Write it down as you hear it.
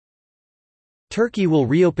Turkey will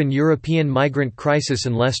reopen European migrant crisis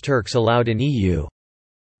unless Turks allowed in EU.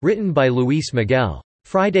 Written by Luis Miguel.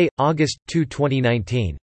 Friday, August 2,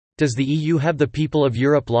 2019. Does the EU have the people of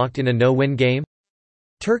Europe locked in a no-win game?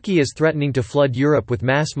 Turkey is threatening to flood Europe with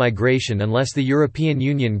mass migration unless the European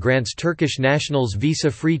Union grants Turkish nationals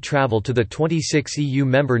visa-free travel to the 26 EU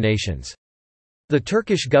member nations. The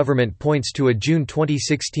Turkish government points to a June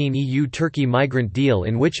 2016 EU-Turkey migrant deal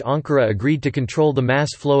in which Ankara agreed to control the mass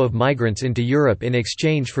flow of migrants into Europe in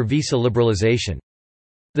exchange for visa liberalization.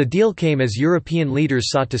 The deal came as European leaders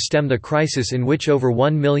sought to stem the crisis in which over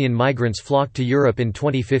 1 million migrants flocked to Europe in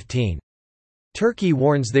 2015. Turkey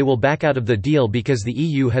warns they will back out of the deal because the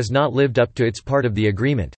EU has not lived up to its part of the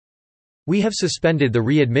agreement. "We have suspended the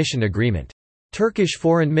readmission agreement," Turkish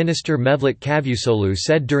Foreign Minister Mevlut Cavusoglu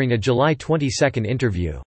said during a July 22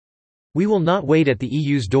 interview. "We will not wait at the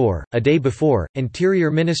EU's door." A day before,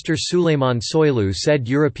 Interior Minister Süleyman Soylu said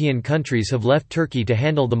European countries have left Turkey to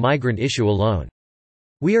handle the migrant issue alone.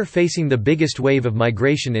 "We are facing the biggest wave of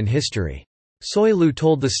migration in history," Soylu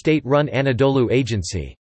told the state-run Anadolu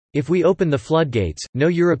agency. "If we open the floodgates, no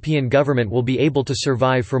European government will be able to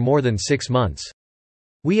survive for more than 6 months.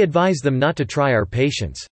 We advise them not to try our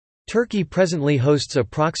patience." Turkey presently hosts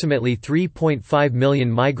approximately 3.5 million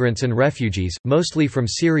migrants and refugees, mostly from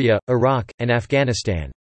Syria, Iraq, and Afghanistan.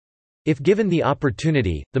 If given the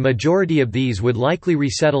opportunity, the majority of these would likely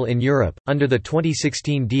resettle in Europe. Under the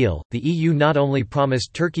 2016 deal, the EU not only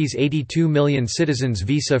promised Turkey's 82 million citizens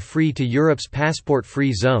visa-free to Europe's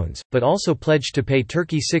passport-free zones, but also pledged to pay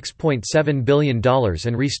Turkey $6.7 billion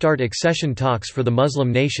and restart accession talks for the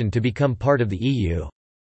Muslim nation to become part of the EU.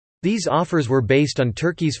 These offers were based on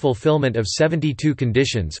Turkey's fulfillment of 72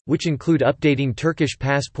 conditions, which include updating Turkish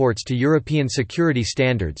passports to European security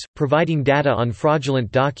standards, providing data on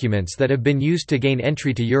fraudulent documents that have been used to gain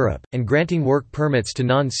entry to Europe, and granting work permits to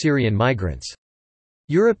non-Syrian migrants.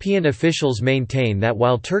 European officials maintain that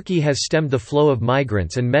while Turkey has stemmed the flow of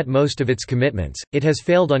migrants and met most of its commitments, it has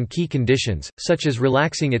failed on key conditions, such as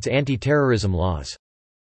relaxing its anti-terrorism laws.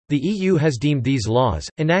 The EU has deemed these laws,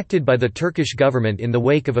 enacted by the Turkish government in the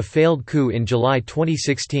wake of a failed coup in July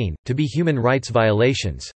 2016, to be human rights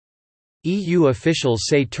violations. EU officials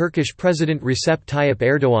say Turkish President Recep Tayyip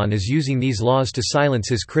Erdoğan is using these laws to silence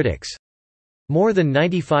his critics. More than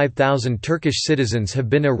 95,000 Turkish citizens have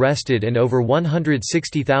been arrested and over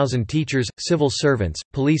 160,000 teachers, civil servants,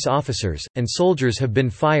 police officers, and soldiers have been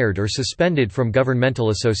fired or suspended from governmental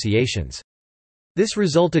associations. This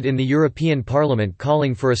resulted in the European Parliament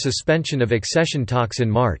calling for a suspension of accession talks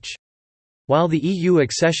in March. While the EU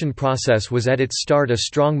accession process was at its start a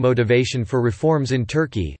strong motivation for reforms in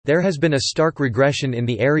Turkey, there has been a stark regression in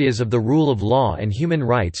the areas of the rule of law and human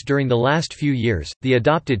rights during the last few years, the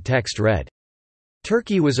adopted text read.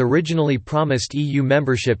 Turkey was originally promised EU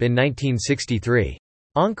membership in 1963.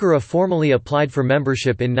 Ankara formally applied for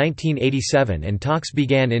membership in 1987 and talks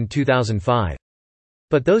began in 2005.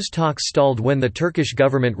 But those talks stalled when the Turkish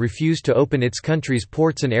government refused to open its country's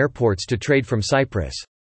ports and airports to trade from Cyprus.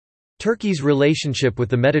 Turkey's relationship with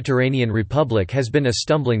the Mediterranean Republic has been a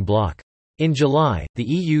stumbling block. In July, the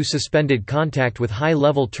EU suspended contact with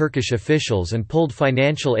high-level Turkish officials and pulled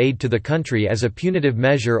financial aid to the country as a punitive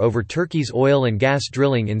measure over Turkey's oil and gas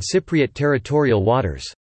drilling in Cypriot territorial waters.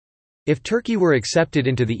 If Turkey were accepted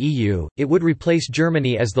into the EU, it would replace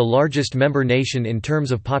Germany as the largest member nation in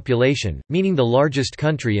terms of population, meaning the largest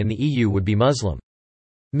country in the EU would be Muslim.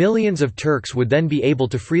 Millions of Turks would then be able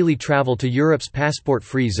to freely travel to Europe's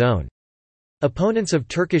passport-free zone. Opponents of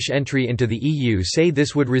Turkish entry into the EU say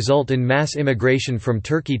this would result in mass immigration from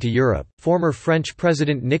Turkey to Europe. Former French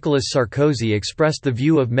President Nicolas Sarkozy expressed the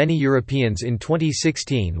view of many Europeans in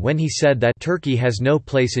 2016 when he said that Turkey has no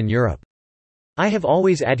place in Europe. "I have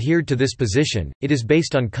always adhered to this position, it is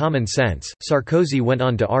based on common sense," Sarkozy went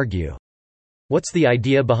on to argue. What's the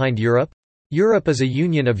idea behind Europe? Europe is a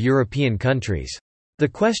union of European countries. The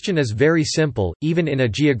question is very simple, even in a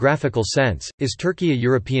geographical sense, is Turkey a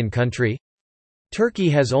European country? Turkey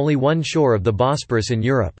has only one shore of the Bosporus in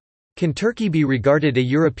Europe. Can Turkey be regarded a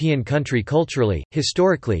European country culturally,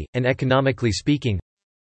 historically, and economically speaking?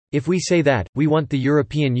 If we say that, we want the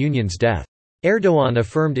European Union's death. Erdoğan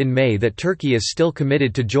affirmed in May that Turkey is still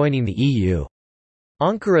committed to joining the EU.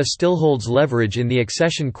 Ankara still holds leverage in the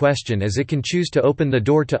accession question as it can choose to open the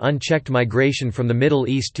door to unchecked migration from the Middle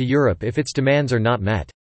East to Europe if its demands are not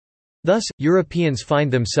met. Thus, Europeans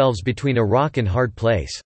find themselves between a rock and hard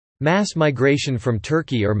place. Mass migration from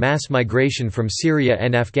Turkey or mass migration from Syria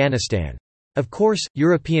and Afghanistan. Of course,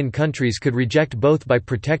 European countries could reject both by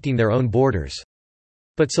protecting their own borders.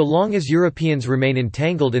 But so long as Europeans remain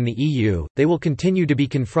entangled in the EU, they will continue to be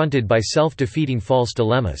confronted by self-defeating false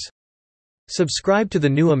dilemmas. Subscribe to The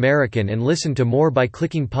New American and listen to more by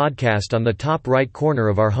clicking podcast on the top right corner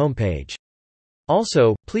of our homepage.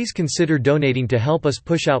 Also, please consider donating to help us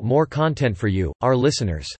push out more content for you, our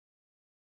listeners.